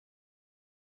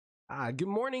Good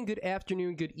morning, good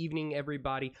afternoon, good evening,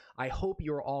 everybody. I hope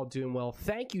you're all doing well.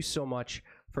 Thank you so much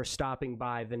for stopping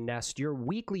by The Nest, your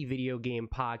weekly video game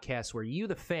podcast where you,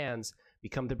 the fans,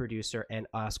 become the producer and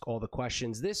ask all the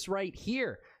questions. This right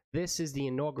here, this is the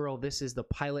inaugural, this is the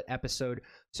pilot episode.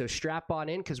 So strap on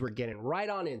in because we're getting right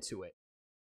on into it.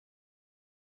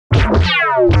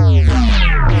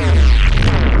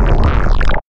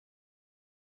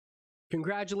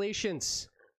 Congratulations.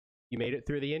 You made it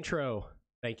through the intro.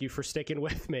 Thank you for sticking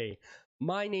with me.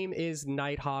 My name is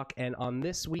Nighthawk, and on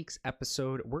this week's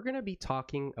episode, we're going to be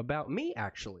talking about me,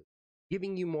 actually.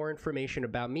 Giving you more information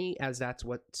about me, as that's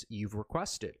what you've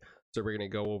requested. So we're going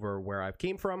to go over where I've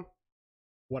came from,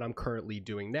 what I'm currently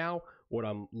doing now, what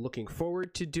I'm looking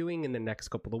forward to doing in the next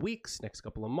couple of weeks, next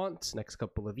couple of months, next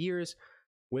couple of years,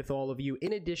 with all of you,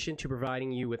 in addition to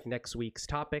providing you with next week's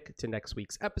topic to next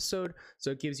week's episode.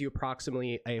 So it gives you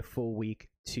approximately a full week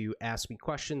to ask me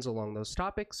questions along those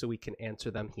topics so we can answer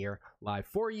them here live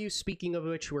for you. Speaking of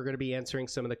which, we're going to be answering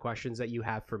some of the questions that you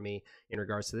have for me in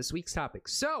regards to this week's topic.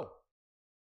 So,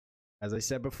 as I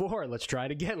said before, let's try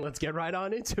it again. Let's get right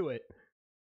on into it.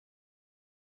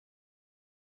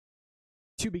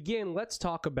 To begin, let's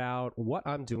talk about what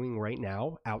I'm doing right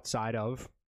now outside of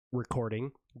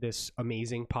recording this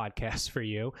amazing podcast for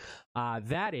you.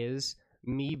 That is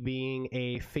me being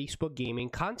a Facebook gaming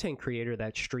content creator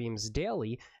that streams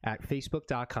daily at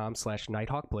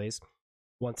facebook.com/nighthawkplays.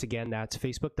 Once again, that's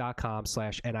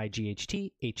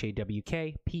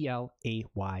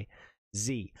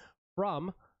facebook.com/NIGHTHAWKPLAYZ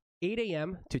from 8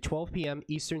 a.m. to 12 p.m.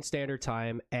 Eastern Standard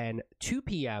Time and 2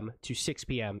 p.m. to 6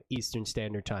 p.m. Eastern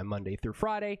Standard Time, Monday through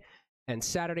Friday, and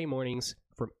Saturday mornings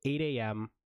from 8 a.m.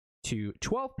 to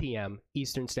 12 p.m.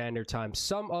 Eastern Standard Time.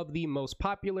 Some of the most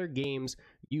popular games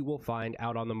you will find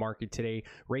out on the market today,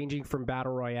 ranging from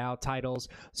Battle Royale titles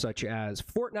such as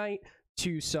Fortnite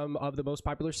to some of the most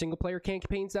popular single-player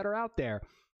campaigns that are out there,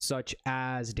 such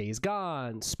as Days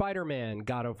Gone, Spider-Man,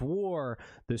 God of War,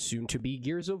 the soon-to-be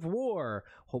Gears of War,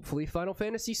 hopefully Final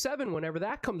Fantasy VII whenever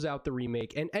that comes out, the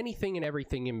remake, and anything and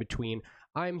everything in between.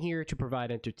 I'm here to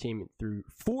provide entertainment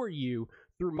for you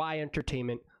through my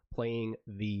entertainment playing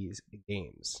these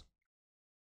games.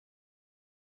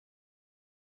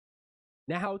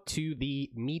 Now to the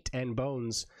meat and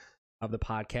bones of the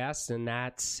podcast, and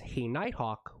that's, hey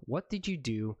Nighthawk, what did you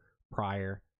do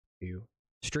prior to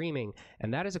streaming?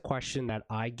 And that is a question that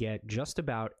I get just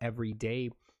about every day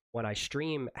when I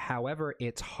stream. However,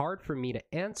 it's hard for me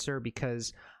to answer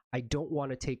because I don't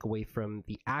want to take away from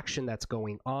the action that's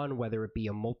going on, whether it be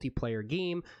a multiplayer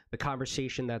game, the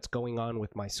conversation that's going on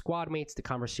with my squad mates, the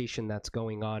conversation that's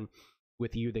going on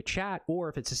with you, the chat, or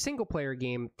if it's a single player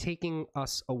game, taking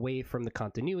us away from the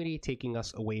continuity, taking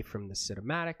us away from the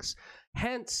cinematics.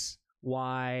 Hence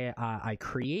why I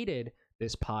created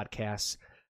this podcast,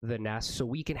 The Nest, so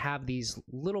we can have these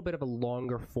little bit of a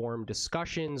longer form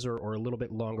discussions or a little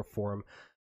bit longer form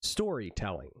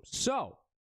storytelling. So,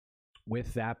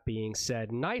 with that being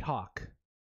said, Nighthawk,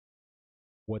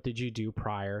 what did you do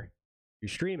prior to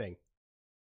streaming?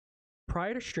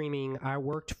 Prior to streaming, I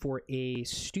worked for a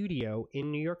studio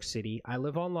in New York City. I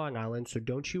live on Long Island, so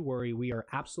don't you worry. We are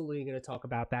absolutely going to talk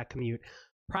about that commute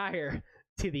prior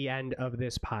to the end of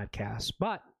this podcast.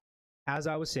 But as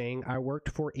I was saying, I worked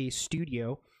for a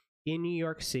studio in New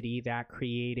York City that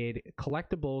created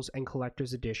collectibles and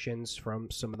collector's editions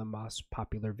from some of the most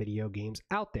popular video games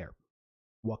out there.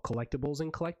 What collectibles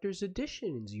and collector's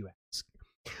editions, you ask?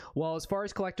 Well, as far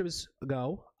as collectibles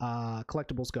go,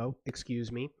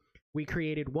 we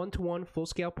created 1-to-1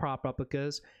 full-scale prop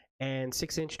replicas and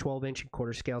 6-inch, 12-inch, and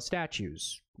quarter-scale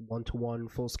statues.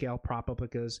 1-to-1 full-scale prop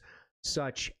replicas,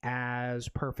 such as,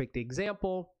 perfect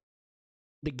example,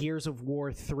 the Gears of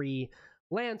War 3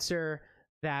 Lancer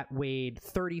that weighed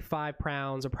 35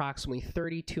 pounds, approximately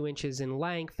 32 inches in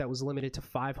length, that was limited to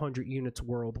 500 units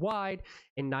worldwide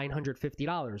and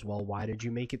 $950. Well, why did you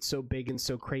make it so big and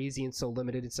so crazy and so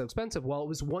limited and so expensive? Well, it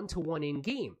was 1-to-1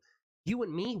 in-game. You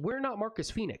and me, we're not Marcus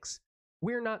Phoenix.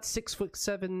 We're not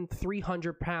 6'7",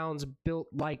 300 pounds, built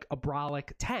like a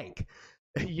brolic tank.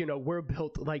 We're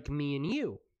built like me and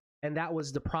you. And that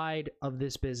was the pride of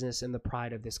this business, and the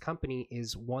pride of this company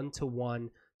is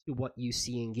 1-to-1 to what you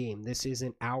see in game. This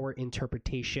isn't our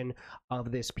interpretation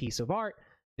of this piece of art.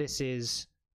 This is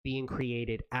being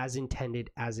created as intended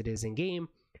as it is in game.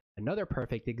 Another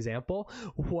perfect example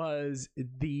was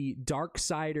the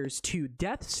Darksiders 2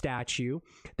 death statue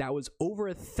that was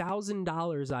over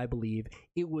 $1,000, I believe.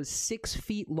 It was 6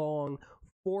 feet long,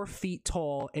 4 feet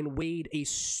tall, and weighed a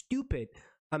stupid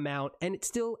amount, and it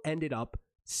still ended up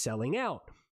selling out.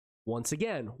 Once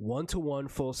again, 1-to-1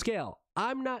 full scale.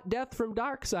 I'm not Death from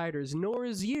Darksiders, nor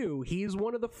is you. He's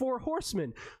one of the four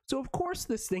horsemen. So of course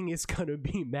this thing is going to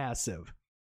be massive.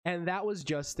 And that was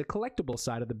just the collectible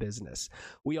side of the business.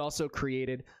 We also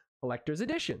created collector's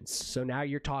editions. So now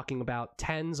you're talking about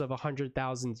tens of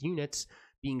 100,000 units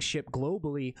being shipped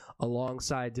globally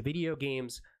alongside the video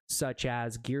games such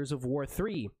as Gears of War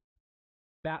 3,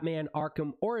 Batman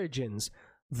Arkham Origins,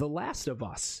 The Last of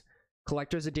Us,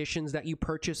 collector's editions that you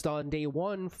purchased on day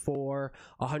one for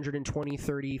 120,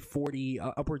 30, 40,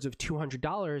 upwards of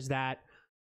 $200 that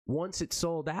once it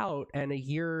sold out, and a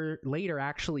year later,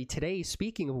 actually today,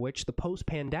 speaking of which, the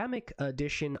post-pandemic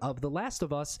edition of The Last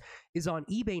of Us is on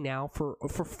eBay now for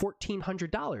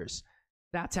 $1,400.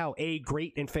 That's how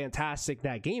great and fantastic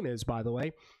that game is, by the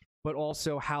way, but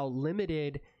also how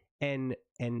limited and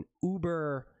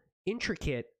uber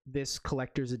intricate this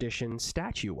collector's edition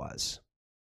statue was.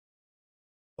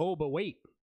 Oh, but wait,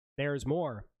 there's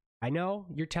more. I know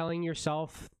you're telling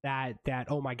yourself that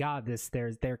oh my god,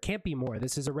 there can't be more.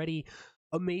 This is already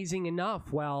amazing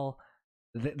enough. Well,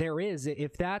 there is.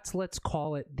 If that's, let's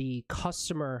call it, the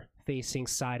customer facing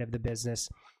side of the business,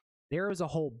 there is a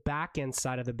whole back end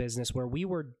side of the business where we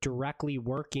were directly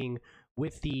working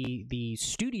with the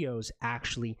studios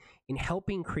actually in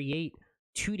helping create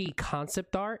 2D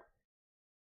concept art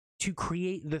to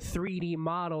create the 3D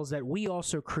models that we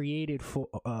also created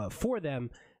for them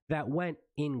that went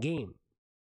in game.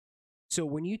 So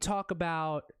when you talk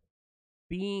about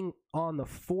being on the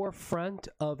forefront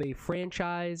of a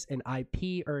franchise, an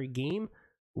IP, or a game,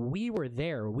 we were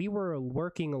there. We were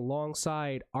working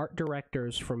alongside art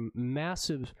directors from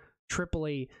massive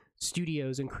AAA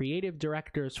studios and creative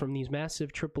directors from these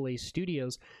massive AAA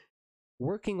studios,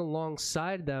 working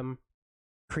alongside them,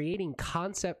 creating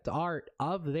concept art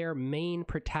of their main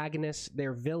protagonist,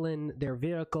 their villain, their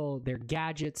vehicle, their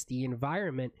gadgets, the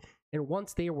environment. And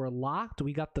once they were locked,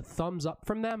 we got the thumbs up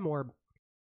from them, or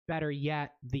better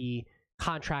yet, the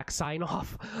contract sign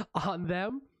off on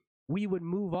them. We would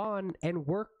move on and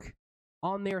work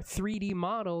on their 3D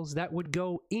models that would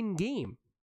go in game.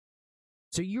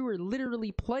 So you were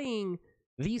literally playing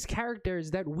these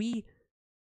characters that we,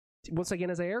 once again,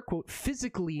 as I air quote,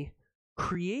 physically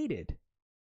created.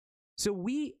 So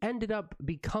we ended up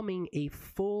becoming a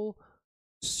full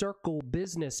circle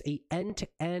business, a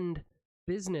end-to-end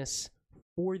business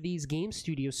for these game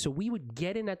studios. So we would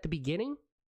get in at the beginning,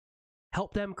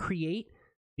 help them create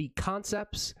the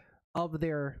concepts of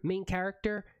their main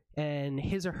character and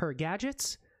his or her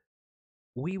gadgets.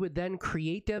 We would then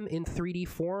create them in 3D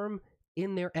form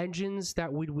in their engines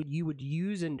that you would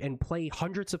use and play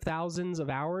hundreds of thousands of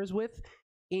hours with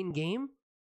in game.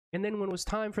 And then when it was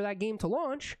time for that game to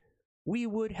launch, we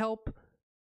would help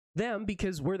them,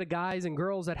 because we're the guys and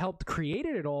girls that helped create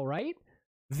it all, right?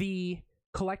 The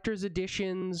collector's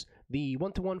editions, the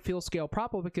one-to-one field scale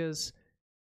prop replicas,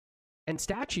 and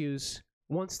statues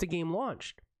once the game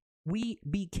launched. We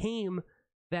became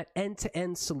that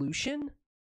end-to-end solution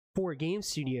for game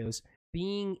studios.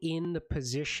 Being in the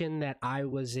position that I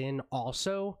was in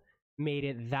also made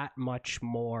it that much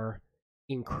more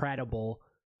incredible,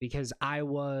 because I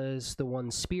was the one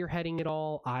spearheading it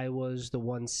all. I was the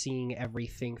one seeing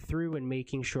everything through and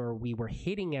making sure we were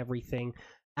hitting everything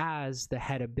as the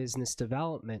head of business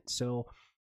development. So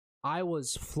I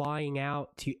was flying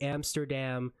out to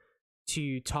Amsterdam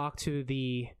to talk to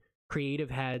the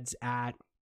creative heads at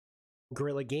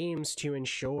Guerrilla Games to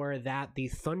ensure that the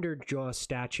Thunderjaw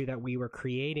statue that we were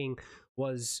creating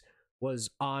was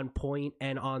on point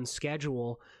and on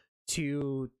schedule,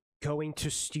 to going to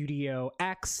Studio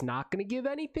X, not going to give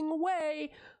anything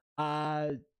away,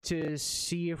 to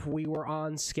see if we were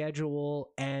on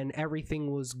schedule and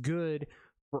everything was good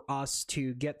for us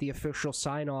to get the official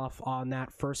sign off on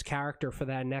that first character for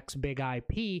that next big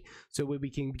IP, so we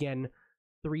can begin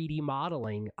 3D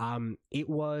modeling. It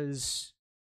was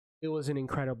an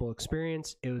incredible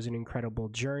experience. It was an incredible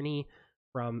journey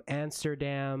from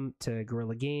Amsterdam to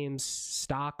Guerrilla Games,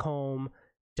 Stockholm,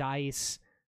 DICE,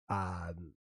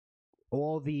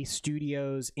 all the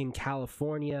studios in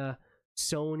California,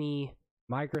 Sony,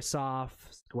 Microsoft,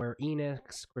 Square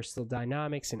Enix, Crystal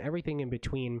Dynamics, and everything in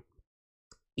between.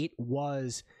 It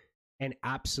was an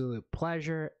absolute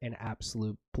pleasure, an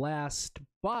absolute blast,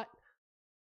 but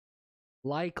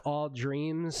like all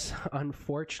dreams,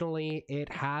 unfortunately, it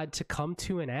had to come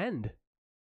to an end.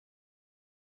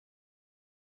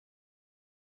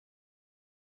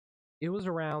 It was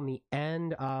around the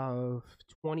end of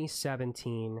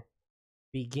 2017,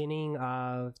 beginning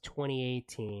of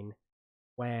 2018,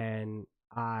 when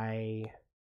I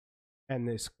and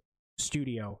this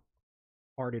studio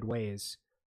parted ways.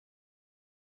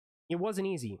 It wasn't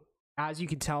easy. as you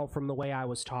can tell from the way I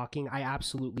was talking, I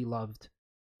absolutely loved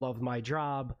my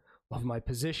job, loved my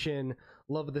position,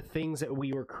 loved the things that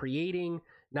we were creating,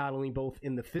 not only both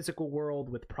in the physical world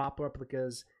with prop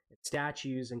replicas,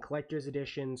 statues, and collector's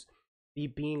editions,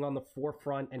 being on the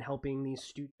forefront and helping these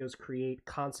studios create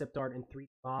concept art and 3D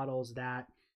models that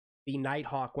the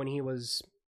Nighthawk, when he was,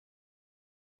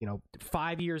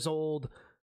 5 years old,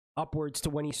 upwards to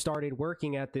when he started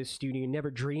working at this studio, never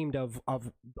dreamed of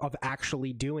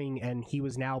actually doing, and he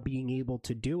was now being able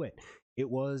to do it. It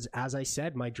was, as I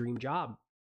said, my dream job.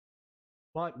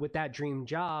 But with that dream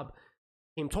job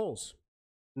came tolls.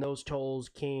 And those tolls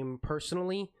came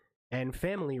personally and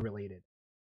family related.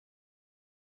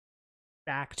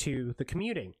 Back to the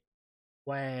commuting.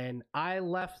 When I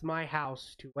left my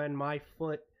house to when my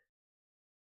foot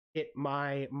hit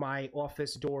my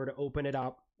office door to open it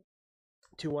up,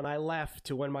 to when I left,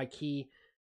 to when my key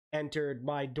entered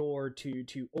my door to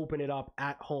open it up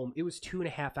at home, it was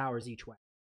 2.5 hours each way.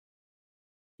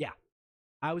 Yeah,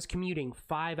 I was commuting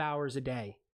 5 hours a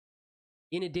day,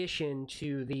 in addition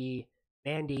to the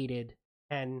mandated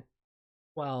 10,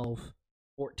 12,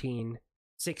 14,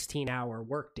 16-hour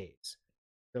work days.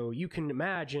 So you can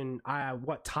imagine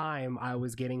what time I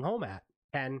was getting home at.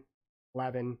 10,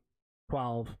 11,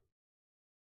 12.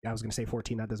 I was going to say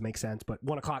 14, that doesn't make sense, but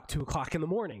 1 o'clock, 2 o'clock in the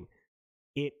morning.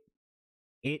 It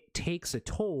takes a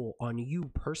toll on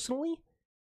you personally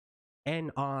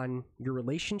and on your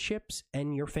relationships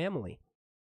and your family.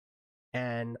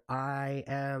 And I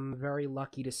am very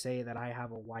lucky to say that I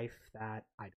have a wife that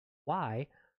I don't know why,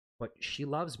 but she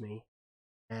loves me,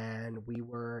 and we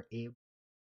were able to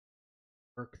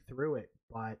work through it.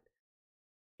 But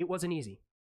it wasn't easy.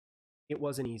 It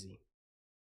wasn't easy.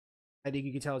 I think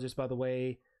you can tell just by the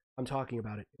way I'm talking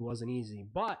about it. It wasn't easy.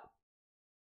 But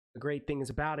the great thing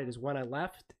about it is when I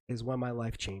left is when my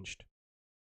life changed.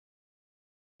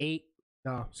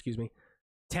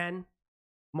 10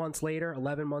 months later,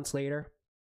 11 months later,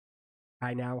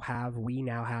 we now have,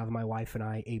 my wife and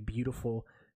I, a beautiful,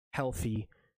 healthy,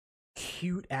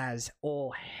 cute as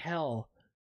all hell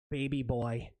baby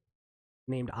boy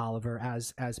named Oliver.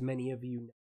 As many of you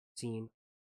have seen,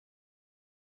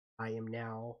 I am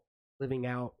now living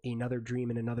out another dream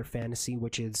and another fantasy,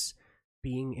 which is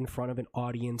being in front of an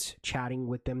audience, chatting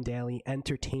with them daily,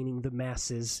 entertaining the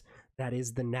masses. That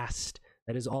is the nest.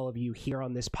 That is all of you here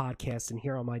on this podcast and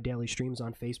here on my daily streams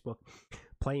on Facebook,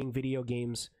 playing video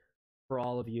games for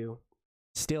all of you,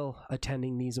 still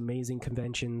attending these amazing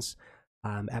conventions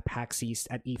at PAX East,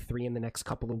 at E3 in the next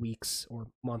couple of weeks or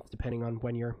month, depending on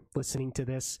when you're listening to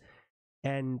this,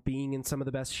 and being in some of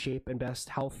the best shape and best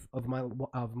health of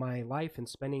my life, and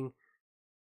spending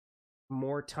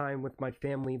more time with my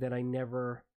family than I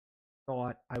never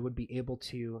thought I would be able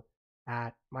to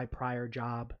at my prior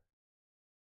job.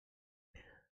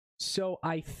 So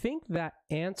I think that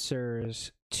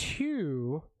answers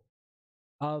 2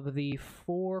 of the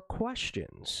 4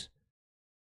 questions.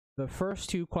 The first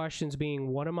 2 questions being,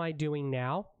 what am I doing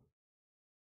now?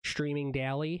 Streaming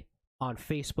daily on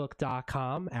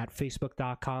Facebook.com at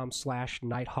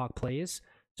facebook.com/NighthawkPlays,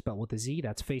 spelled with a Z.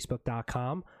 That's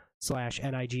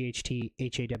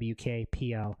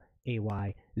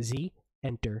facebook.com/NighthawkPlayz.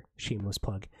 Enter shameless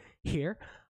plug here.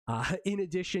 In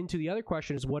addition to the other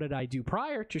question is, what did I do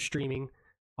prior to streaming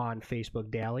on Facebook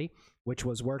daily, which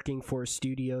was working for a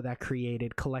studio that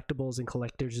created collectibles and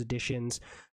collector's editions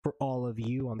for all of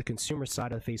you on the consumer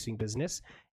side of the facing business,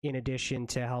 in addition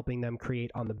to helping them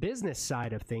create on the business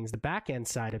side of things, the back end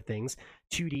side of things,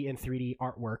 2D and 3D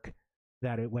artwork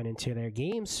that it went into their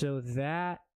games, so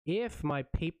that if my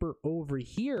paper over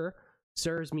here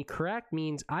serves me correct,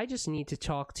 means I just need to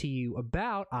talk to you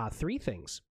about 3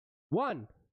 things. 1,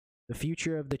 the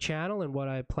future of the channel and what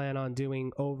I plan on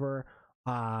doing over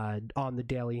on the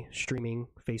daily streaming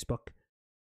Facebook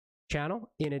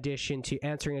channel, in addition to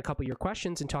answering a couple of your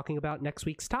questions and talking about next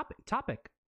week's topic.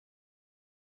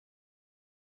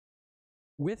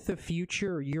 With the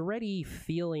future, you're already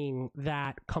feeling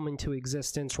that come into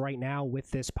existence right now with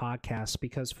this podcast,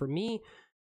 because for me,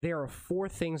 there are 4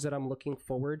 things that I'm looking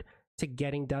forward to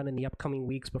getting done in the upcoming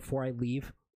weeks before I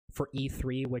leave for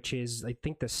E3, which is, I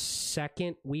think, the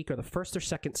second week or the first or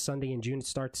second Sunday in June. It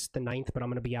starts the 9th, but I'm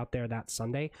going to be out there that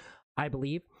Sunday, I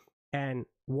believe. And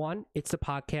 1, it's the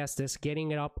podcast, this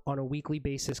getting it up on a weekly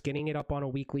basis, getting it up on a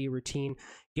weekly routine,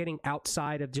 getting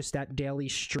outside of just that daily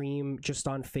stream just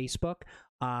on Facebook,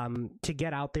 to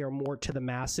get out there more to the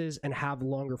masses and have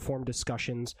longer form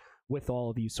discussions with all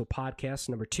of you. So podcast.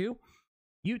 Number 2,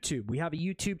 YouTube. We have a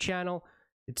YouTube channel.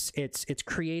 It's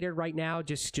created right now,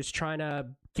 just trying to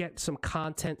get some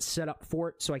content set up for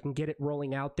it so I can get it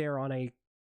rolling out there on a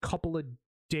couple of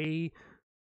day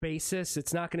basis.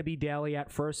 It's not going to be daily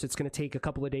at first. It's going to take a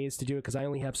couple of days to do it because I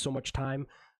only have so much time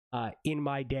in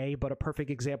my day. But a perfect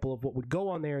example of what would go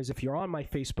on there is if you're on my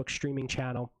Facebook streaming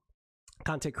channel,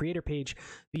 content creator page,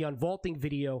 the unvaulting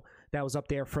video that was up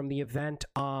there from the event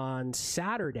on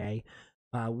Saturday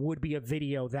would be a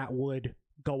video that would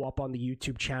go up on the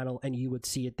YouTube channel and you would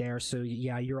see it there. So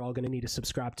yeah, you're all going to need to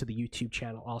subscribe to the YouTube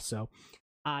channel also.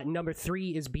 Number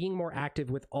 3 is being more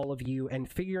active with all of you and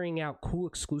figuring out cool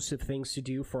exclusive things to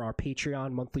do for our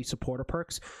Patreon monthly supporter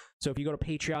perks. So if you go to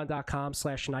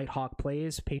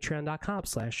patreon.com/NighthawkPlays,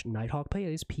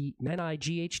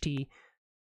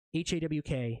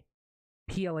 patreon.com/NighthawkPlays,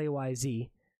 NighthawkPlayz,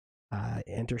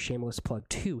 enter shameless plug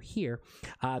 2 here.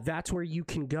 That's where you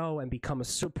can go and become a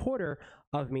supporter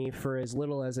of me for as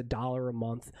little as $1 a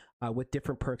month with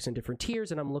different perks and different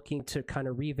tiers. And I'm looking to kind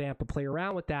of revamp and play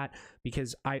around with that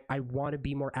because I want to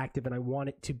be more active and I want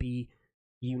it to be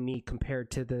unique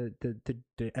compared to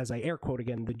the as I air quote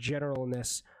again, the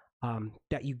generalness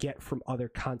that you get from other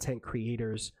content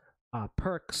creators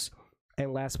perks.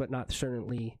 And last but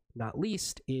certainly not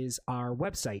least is our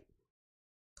website,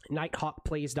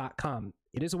 nighthawkplays.com.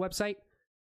 It is a website.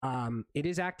 It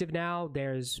is active now.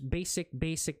 There's basic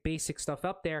stuff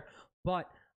up there, but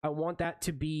I want that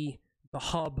to be the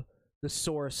hub, the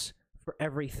source for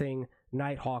everything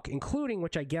Nighthawk, including,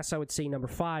 which I guess I would say number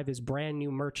 5 is brand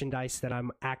new merchandise that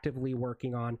I'm actively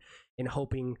working on and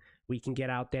hoping we can get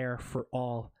out there for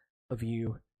all of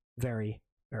you very,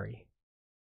 very.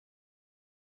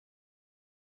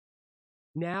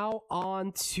 Now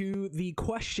on to the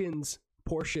questions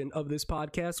portion of this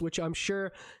podcast, which I'm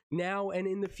sure now and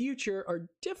in the future are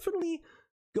definitely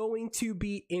going to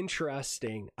be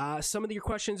interesting. Some of your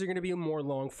questions are going to be more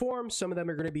long form. Some of them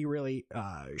are going to be really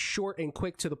short and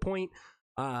quick to the point.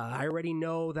 I already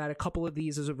know that a couple of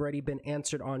these has already been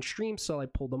answered on stream, so I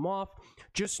pulled them off.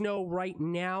 Just know right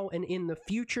now and in the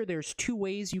future, there's 2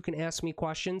 ways you can ask me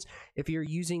questions. If you're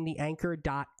using the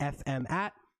anchor.fm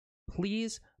app,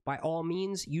 please, by all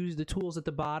means, use the tools at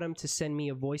the bottom to send me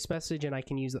a voice message, and I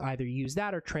can either use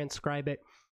that or transcribe it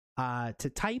to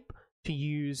type to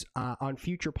use on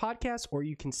future podcasts, or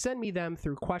you can send me them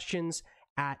through questions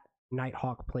at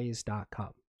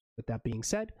nighthawkplays.com. With that being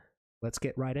said, let's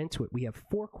get right into it. We have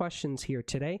 4 questions here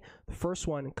today. The first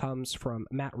one comes from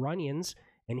Matt Runyons,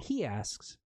 and he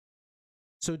asks,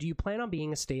 so do you plan on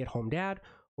being a stay-at-home dad,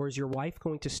 or is your wife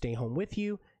going to stay home with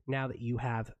you now that you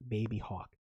have baby Hawk?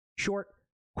 Short,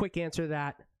 quick answer to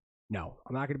that, no.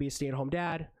 I'm not going to be a stay-at-home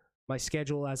dad. My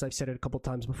schedule, as I've said it a couple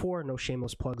times before, no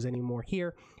shameless plugs anymore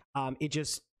here. It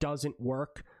just doesn't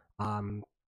work.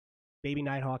 Baby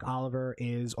Nighthawk Oliver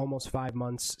is almost 5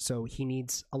 months, so he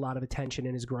needs a lot of attention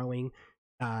and is growing.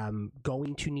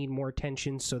 Going to need more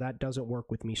attention, so that doesn't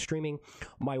work with me streaming.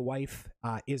 My wife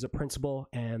is a principal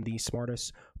and the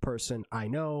smartest person I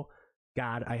know.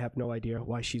 God, I have no idea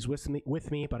why she's with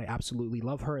me, but I absolutely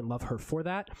love her and love her for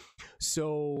that.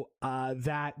 So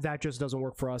that just doesn't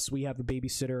work for us. We have a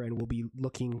babysitter, and we'll be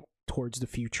looking towards the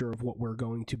future of what we're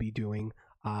going to be doing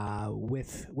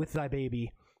with thy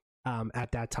baby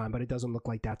at that time, but it doesn't look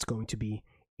like that's going to be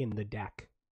in the deck.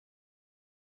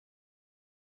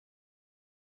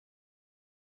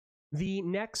 The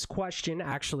next question,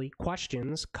 actually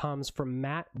questions, comes from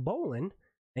Matt Bolin,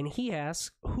 and he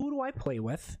asks, who do I play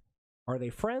with? Are they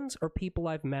friends or people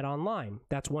I've met online?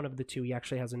 That's one of the 2. He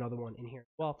actually has another one in here.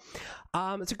 Well,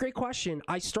 it's a great question.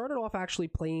 I started off actually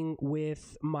playing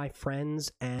with my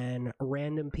friends and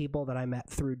random people that I met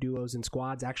through duos and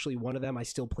squads. Actually, one of them I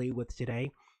still play with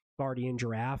today, Guardian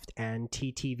Giraffe and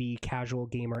TTV Casual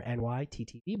Gamer NY,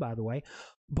 TTV by the way.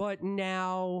 But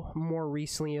now, more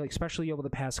recently, especially over the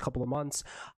past couple of months,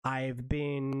 I've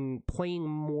been playing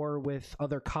more with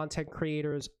other content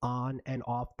creators on and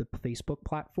off the Facebook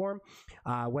platform,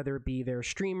 whether it be their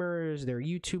streamers, their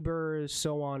YouTubers,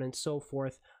 so on and so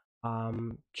forth.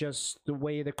 Just the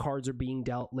way the cards are being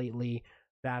dealt lately,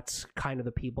 that's kind of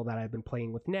the people that I've been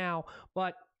playing with now.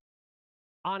 But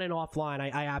on and offline,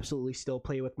 I absolutely still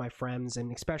play with my friends,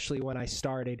 and especially when I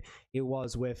started, it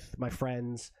was with my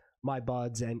friends, my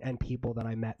buds, and people that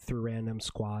I met through random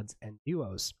squads and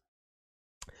duos.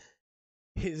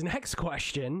 His next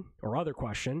question, or other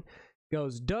question,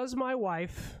 goes, does my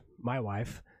wife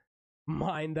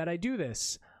mind that I do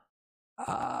this?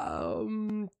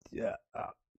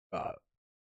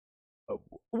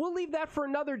 We'll leave that for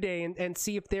another day and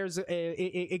see if there's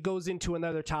it goes into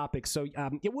another topic. So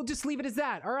we'll just leave it as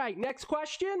that. All right, next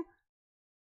question.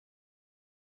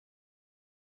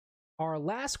 Our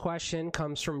last question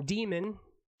comes from Demon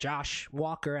Josh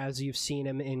Walker, as you've seen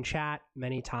him in chat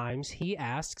many times. He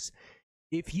asks,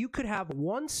 if you could have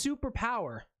one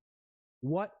superpower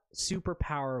what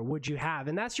superpower would you have?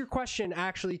 And that's your question,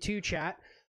 actually, too, chat.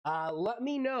 Let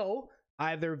me know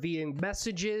either via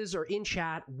messages or in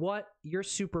chat what your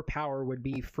superpower would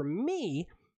be. For me,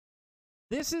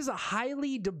 this is a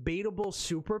highly debatable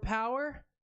superpower,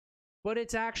 but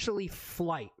it's actually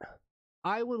flight.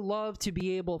 I would love to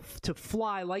be able to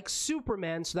fly like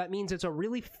Superman, so that means it's a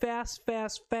really fast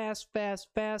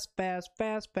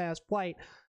flight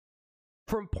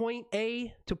from point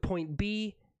A to point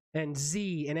B and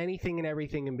Z and anything and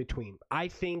everything in between. I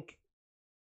think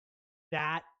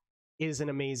that is an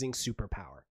amazing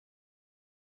superpower.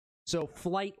 So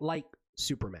flight like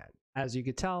Superman. As you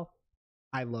could tell,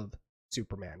 I love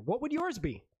Superman. What would yours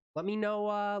be? Let me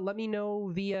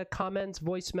know via comments,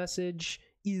 voice message,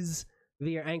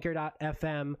 via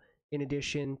anchor.fm, in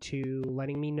addition to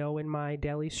letting me know in my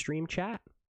daily stream chat.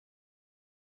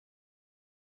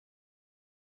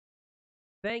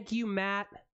 Thank you, Matt,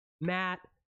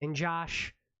 and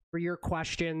Josh, for your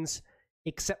questions,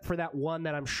 except for that one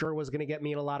that I'm sure was going to get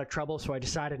me in a lot of trouble, so I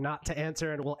decided not to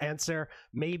answer, and will answer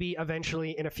maybe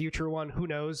eventually in a future one. Who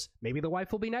knows? Maybe the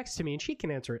wife will be next to me and she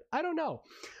can answer it. I don't know.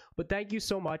 But thank you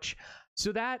so much.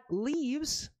 So that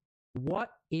leaves, what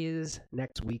is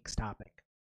next week's topic?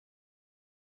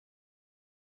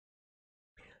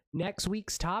 Next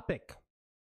week's topic.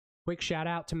 Quick shout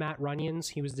out to Matt Runyons.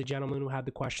 He was the gentleman who had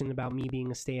the question about me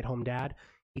being a stay-at-home dad.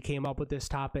 He came up with this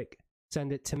topic.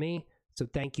 Send it to me. So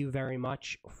thank you very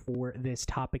much for this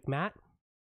topic, Matt.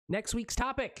 Next week's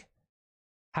topic.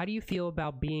 How do you feel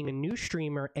about being a new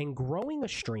streamer and growing a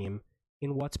stream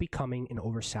in what's becoming an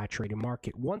oversaturated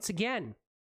market? Once again,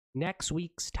 next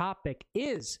week's topic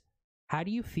is, how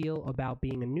do you feel about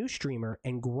being a new streamer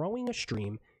and growing a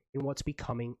stream in what's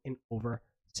becoming an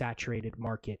oversaturated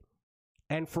market?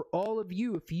 And for all of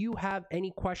you, if you have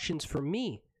any questions for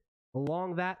me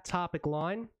along that topic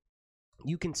line,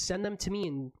 you can send them to me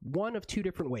in one of two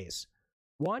different ways.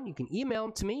 One, you can email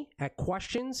them to me at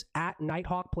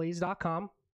questions@nighthawkplays.com.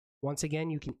 Once again,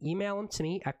 you can email them to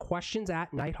me at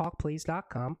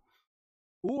questions@nighthawkplays.com.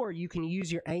 Or you can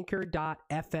use your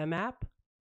anchor.fm app,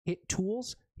 hit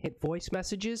tools, hit voice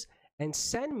messages, and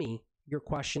send me your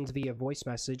questions via voice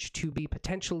message to be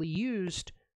potentially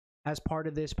used as part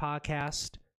of this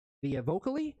podcast via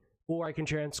vocally, or I can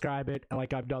transcribe it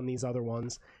like I've done these other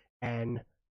ones and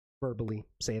verbally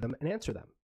say them and answer them.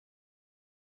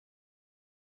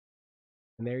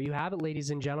 And there you have it,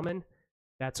 ladies and gentlemen.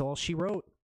 That's all she wrote.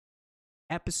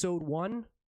 Episode 1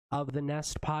 of the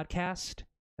Nest podcast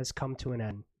has come to an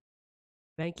end.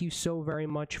 Thank you so very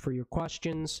much for your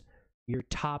questions, your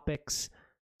topics,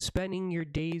 spending your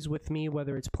days with me,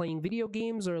 whether it's playing video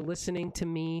games or listening to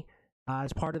me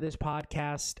as part of this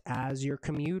podcast as your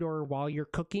commute or while you're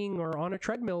cooking or on a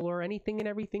treadmill or anything and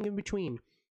everything in between.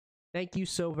 Thank you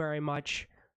so very much.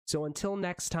 So until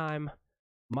next time,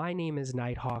 my name is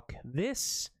Nighthawk.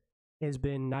 This has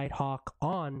been Nighthawk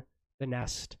on the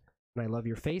Nest. And I love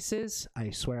your faces. I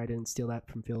swear I didn't steal that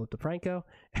from Philip DeFranco.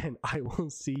 And I will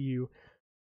see you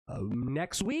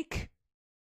next week.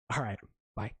 All right.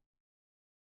 Bye.